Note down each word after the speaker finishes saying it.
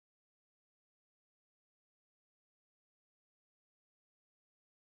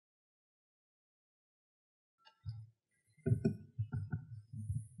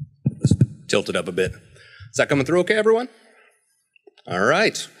Let's tilt it up a bit. Is that coming through okay, everyone? All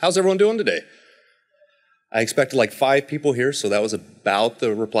right. How's everyone doing today? I expected like 5 people here, so that was about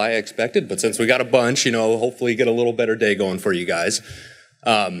the reply I expected. But since we got a bunch, hopefully get a little better day going for you guys.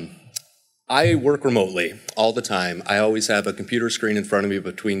 I work remotely all the time. I always have a computer screen in front of me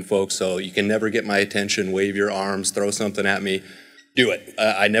between folks, so you can never get my attention, wave your arms, throw something at me. Do it.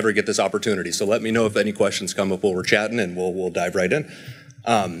 I never get this opportunity, so let me know if any questions come up while we're chatting, and we'll dive right in.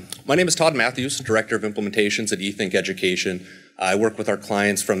 My name is Todd Mathews, Director of Implementations at eThink Education. I work with our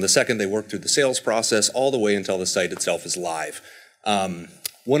clients from the second they work through the sales process all the way until the site itself is live.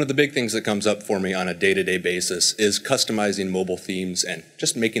 One of the big things that comes up for me on a day-to-day basis is customizing mobile themes and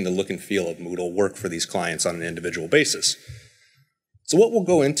just making the look and feel of Moodle work for these clients on an individual basis. So what we'll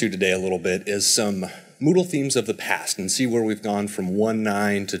go into today a little bit is some Moodle themes of the past and see where we've gone from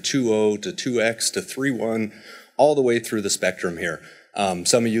 1.9 to 2.0 to 2x to 3.1 all the way through the spectrum here.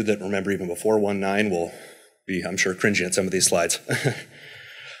 Some of you that remember even before 1.9 will be, I'm sure, cringing at some of these slides.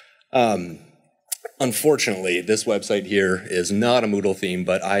 Unfortunately, this website here is not a Moodle theme,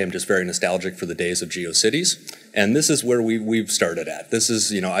 but I am just very nostalgic for the days of GeoCities. And this is where we've started at. This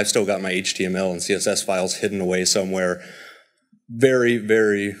is, I've still got my HTML and CSS files hidden away somewhere. Very,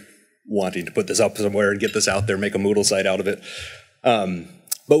 very wanting to put this up somewhere and get this out there, make a Moodle site out of it.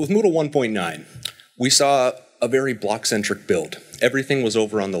 But with Moodle 1.9, we saw a very block-centric build. Everything was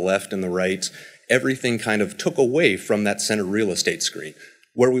over on the left and the right. Everything kind of took away from that center real estate screen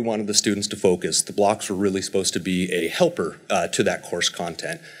where we wanted the students to focus. The blocks were really supposed to be a helper to that course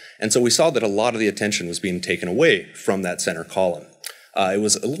content. And so we saw that a lot of the attention was being taken away from that center column. It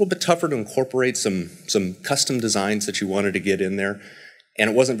was a little bit tougher to incorporate some custom designs that you wanted to get in there, and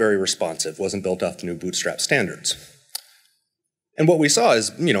it wasn't very responsive, wasn't built off the new Bootstrap standards. And what we saw is,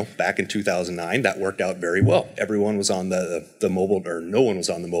 back in 2009, that worked out very well. Everyone was on the mobile, or no one was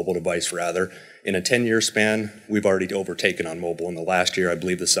on the mobile device, rather. In a 10-year span, we've already overtaken on mobile. In the last year, I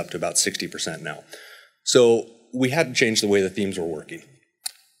believe this is up to about 60% now. So we had to change the way the themes were working.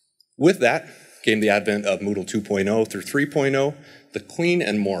 With that came the advent of Moodle 2.0 through 3.0. The clean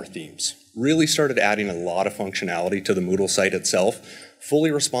and more themes really started adding a lot of functionality to the Moodle site itself. Fully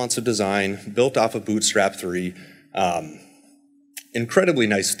responsive design, built off of Bootstrap 3. Incredibly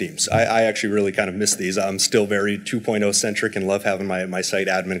nice themes. I actually really kind of miss these. I'm still very 2.0 centric and love having my site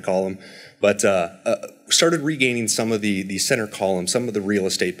admin column, but started regaining some of the center column, some of the real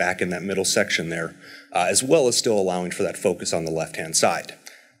estate back in that middle section there, as well as still allowing for that focus on the left-hand side.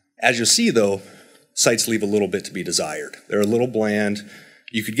 As you'll see, though, sites leave a little bit to be desired. They're a little bland.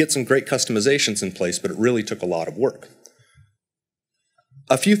 You could get some great customizations in place, but it really took a lot of work.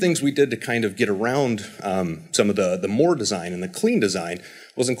 A few things we did to kind of get around some of the more design and the clean design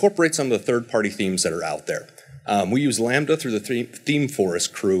was incorporate some of the third-party themes that are out there. We use Lambda through the Theme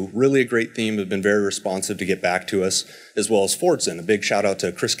Forest crew. Really a great theme, have been very responsive to get back to us, as well as Fordson. A big shout out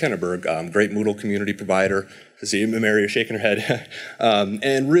to Chris Kenneberg, great Moodle community provider. I see Mary shaking her head.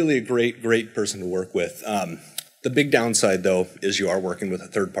 And really a great person to work with. The big downside, though, is you are working with a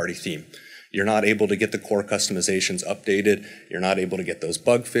third-party theme. You're not able to get the core customizations updated, you're not able to get those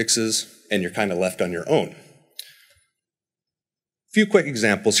bug fixes, and you're kind of left on your own. A few quick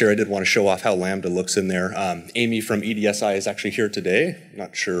examples here. I did want to show off how Lambda looks in there. Amy from EDSI is actually here today,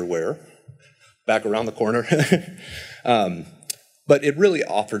 not sure where, back around the corner. But it really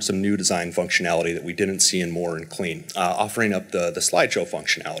offered some new design functionality that we didn't see in more and clean, offering up the slideshow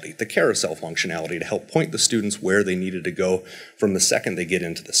functionality, the carousel functionality to help point the students where they needed to go from the second they get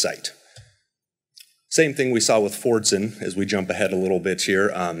into the site. Same thing we saw with Fordson as we jump ahead a little bit here,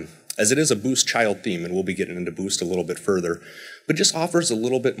 as it is a Boost child theme, and we'll be getting into Boost a little bit further, but just offers a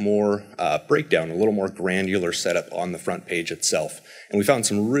little bit more breakdown, a little more granular setup on the front page itself. And we found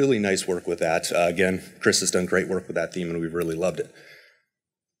some really nice work with that. Again, Chris has done great work with that theme, and we've really loved it.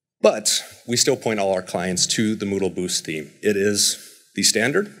 But we still point all our clients to the Moodle Boost theme. It is the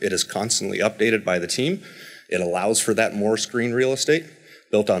standard. It is constantly updated by the team. It allows for that more screen real estate,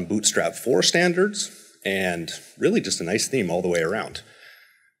 built on Bootstrap 4 standards, and really just a nice theme all the way around.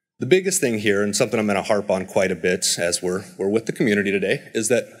 The biggest thing here, and something I'm going to harp on quite a bit as we're with the community today, is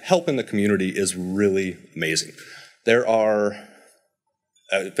that help in the community is really amazing. There are,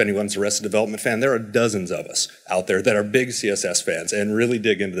 if anyone's a Arrested Development fan, there are dozens of us out there that are big CSS fans and really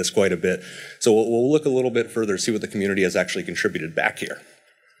dig into this quite a bit. So we'll look a little bit further, see what the community has actually contributed back here.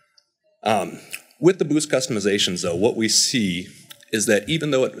 With the Boost customizations, though, what we see is that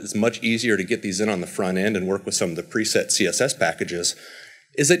even though it is much easier to get these in on the front end and work with some of the preset CSS packages,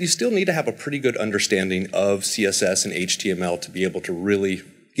 is that you still need to have a pretty good understanding of CSS and HTML to be able to really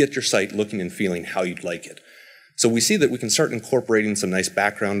get your site looking and feeling how you'd like it. So we see that we can start incorporating some nice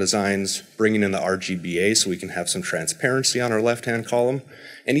background designs, bringing in the RGBA so we can have some transparency on our left-hand column,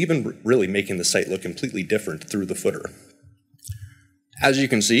 and even really making the site look completely different through the footer. As you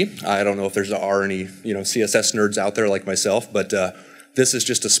can see, I don't know if there are any CSS nerds out there like myself, but this is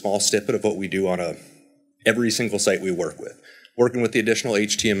just a small snippet of what we do on every single site we work with. Working with the additional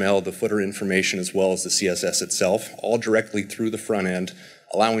HTML, the footer information, as well as the CSS itself, all directly through the front end,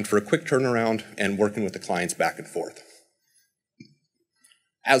 allowing for a quick turnaround and working with the clients back and forth.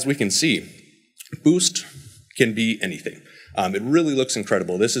 As we can see, Boost can be anything. It really looks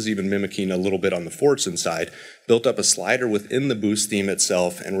incredible. This is even mimicking a little bit on the Fortson side, built up a slider within the Boost theme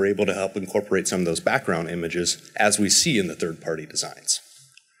itself, and we're able to help incorporate some of those background images as we see in the third-party designs.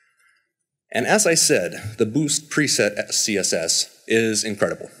 And as I said, the Boost preset CSS is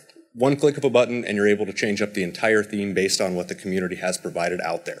incredible. One click of a button and you're able to change up the entire theme based on what the community has provided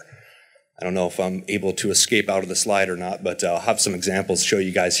out there. I don't know if I'm able to escape out of the slide or not, but I'll have some examples to show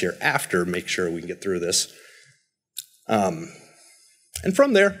you guys here after, make sure we can get through this. And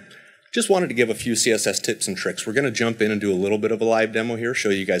from there, just wanted to give a few CSS tips and tricks. We're going to jump in and do a little bit of a live demo here,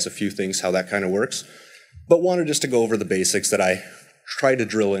 show you guys a few things, how that kind of works. But wanted just to go over the basics that I try to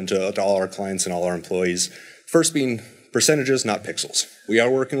drill into all our clients and all our employees. First being percentages, not pixels. We are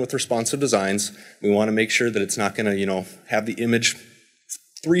working with responsive designs. We want to make sure that it's not going to, have the image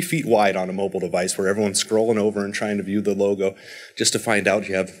 3 feet wide on a mobile device where everyone's scrolling over and trying to view the logo just to find out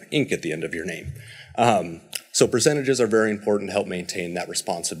you have ink at the end of your name. So percentages are very important to help maintain that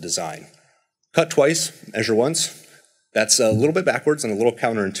responsive design. Cut twice, measure once. That's a little bit backwards and a little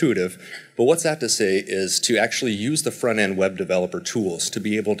counterintuitive, but what's that to say is to actually use the front-end web developer tools to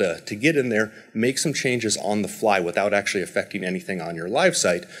be able to get in there, make some changes on the fly without actually affecting anything on your live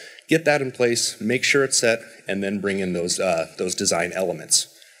site, get that in place, make sure it's set, and then bring in those design elements.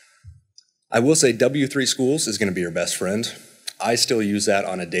 I will say W3 Schools is going to be your best friend. I still use that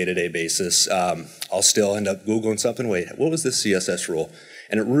on a day-to-day basis. I'll still end up Googling something, wait, what was this CSS rule?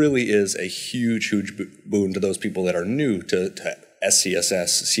 And it really is a huge, huge boon to those people that are new to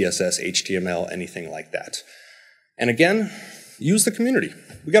SCSS, CSS, HTML, anything like that. And again, use the community.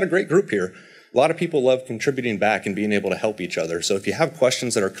 We got a great group here. A lot of people love contributing back and being able to help each other. So if you have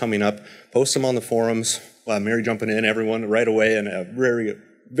questions that are coming up, post them on the forums. Mary jumping in, everyone right away, and a very,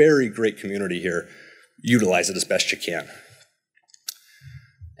 very great community here. Utilize it as best you can.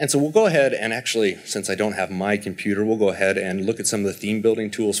 And so we'll go ahead and actually, since I don't have my computer, we'll go ahead and look at some of the theme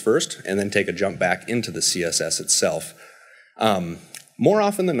building tools first, and then take a jump back into the CSS itself. More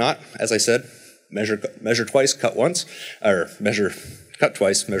often than not, as I said, measure twice, cut once, or cut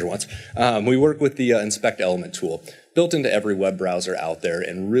twice, measure once. We work with the inspect element tool, built into every web browser out there,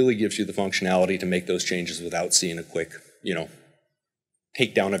 and really gives you the functionality to make those changes without seeing a quick,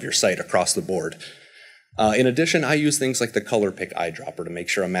 takedown of your site across the board. In addition, I use things like the color pick eyedropper to make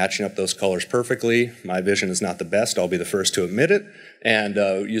sure I'm matching up those colors perfectly. My vision is not the best, I'll be the first to admit it, and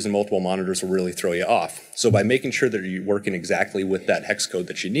using multiple monitors will really throw you off. So by making sure that you're working exactly with that hex code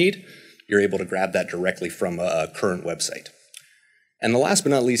that you need, you're able to grab that directly from a current website. And the last but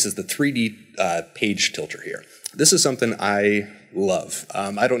not least is the 3D page tilter here. This is something I love.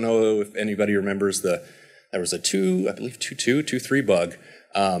 I don't know if anybody remembers there was a 2.3 bug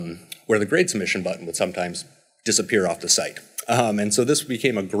where the grade submission button would sometimes disappear off the site. And so this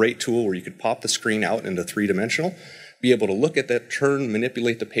became a great tool where you could pop the screen out into 3-dimensional, be able to look at that,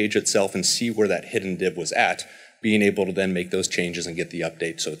 manipulate the page itself, and see where that hidden div was at, being able to then make those changes and get the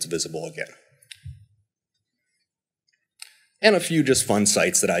update so it's visible again. And a few just fun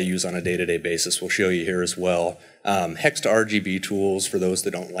sites that I use on a day-to-day basis we'll show you here as well. Hex to RGB tools for those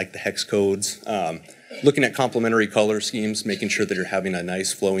that don't like the hex codes. Looking at complementary color schemes, making sure that you're having a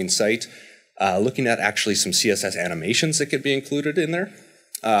nice flowing site. Looking at actually some CSS animations that could be included in there.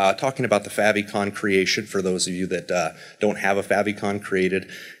 Talking about the favicon creation for those of you that don't have a favicon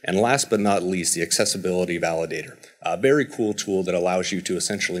created. And last but not least, the accessibility validator. A very cool tool that allows you to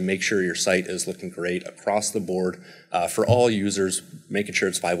essentially make sure your site is looking great across the board for all users, making sure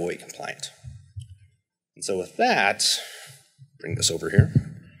it's 508 compliant. And so with that, bring this over here.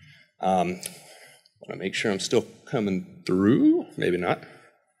 I want to make sure I'm still coming through. Maybe not.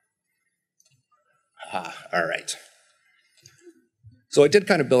 All right. So I did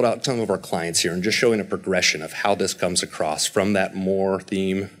kind of build out some of our clients here and just showing a progression of how this comes across from that more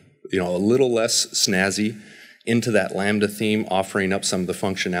theme, a little less snazzy, into that Lambda theme, offering up some of the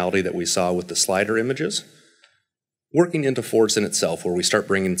functionality that we saw with the slider images. Working into Fortson itself, where we start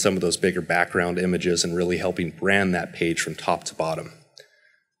bringing some of those bigger background images and really helping brand that page from top to bottom.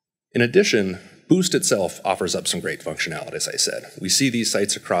 In addition, Boost itself offers up some great functionality, as I said. We see these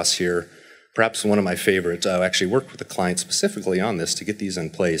sites across here. Perhaps one of my favorites, I actually worked with a client specifically on this to get these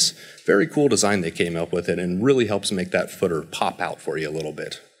in place. Very cool design they came up with, and really helps make that footer pop out for you a little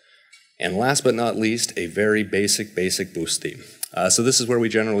bit. And last but not least, a very basic boost theme. So this is where we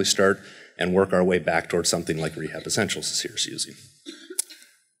generally start and work our way back towards something like Rehab Essentials is here's using.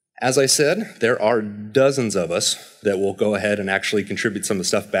 As I said, there are dozens of us that will go ahead and actually contribute some of the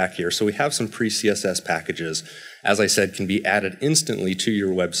stuff back here. So we have some pre-CSS packages, as I said, can be added instantly to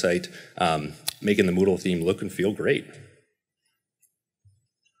your website, making the Moodle theme look and feel great.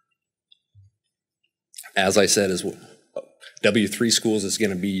 As I said, W3 Schools is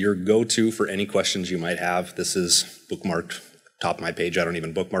going to be your go-to for any questions you might have. This is bookmarked top of my page. I don't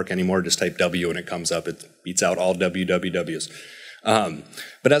even bookmark anymore. Just type W and it comes up. It beats out all wwws.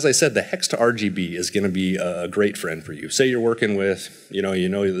 But as I said, the hex to RGB is going to be a great friend for you. Say you're working with, you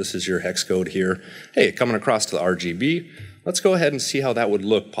know this is your hex code here. Hey, coming across to the RGB, let's go ahead and see how that would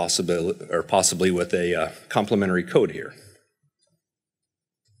look possibly with a complementary code here.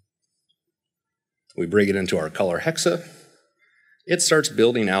 We bring it into our color hexa. It starts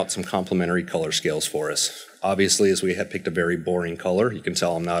building out some complementary color scales for us. Obviously, as we have picked a very boring color, you can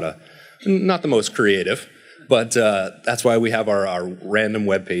tell I'm not the most creative. But that's why we have our random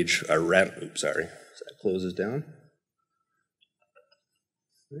web page. Oops, sorry. So that closes down.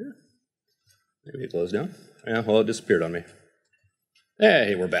 Yeah. Maybe it closed down. Yeah, well, it disappeared on me.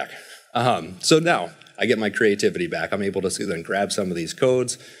 Hey, we're back. So now I get my creativity back. I'm able to then grab some of these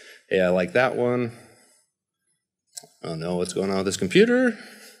codes. Hey, I like that one. Oh no, what's going on with this computer?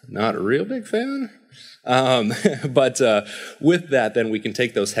 Not a real big fan. But with that, then we can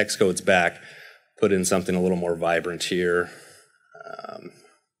take those hex codes back, put in something a little more vibrant here.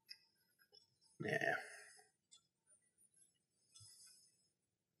 Yeah.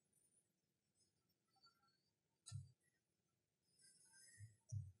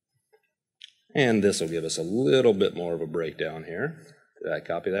 And this will give us a little bit more of a breakdown here. Did I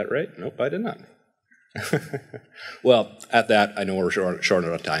copy that right? Nope, I did not. Well, at that, I know we're short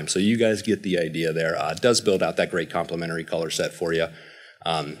on time, so you guys get the idea there. It does build out that great complementary color set for you,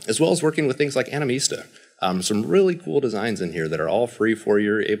 as well as working with things like Animista. Some really cool designs in here that are all free for you.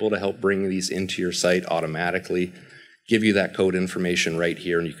 You're able to help bring these into your site automatically, give you that code information right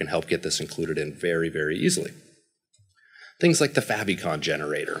here, and you can help get this included in very, very easily. Things like the favicon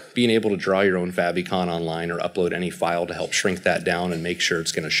generator, being able to draw your own favicon online or upload any file to help shrink that down and make sure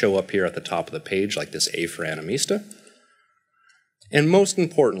it's going to show up here at the top of the page like this A for Animista. And most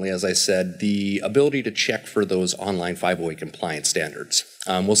importantly, as I said, the ability to check for those online 508 compliance standards.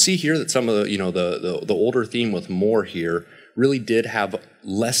 We'll see here that some of the, the older theme with more here really did have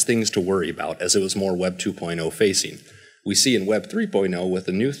less things to worry about as it was more Web 2.0 facing. We see in Web 3.0 with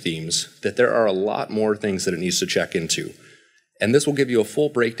the new themes that there are a lot more things that it needs to check into. And this will give you a full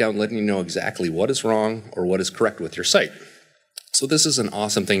breakdown letting you know exactly what is wrong or what is correct with your site. So this is an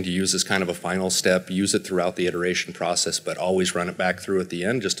awesome thing to use as kind of a final step. Use it throughout the iteration process, but always run it back through at the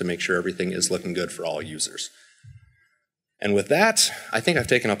end just to make sure everything is looking good for all users. And with that, I think I've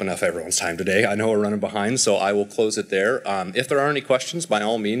taken up enough of everyone's time today. I know we're running behind, so I will close it there. If there are any questions, by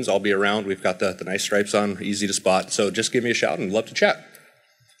all means, I'll be around. We've got the nice stripes on, easy to spot. So just give me a shout and love to chat.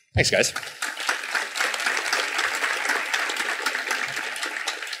 Thanks, guys.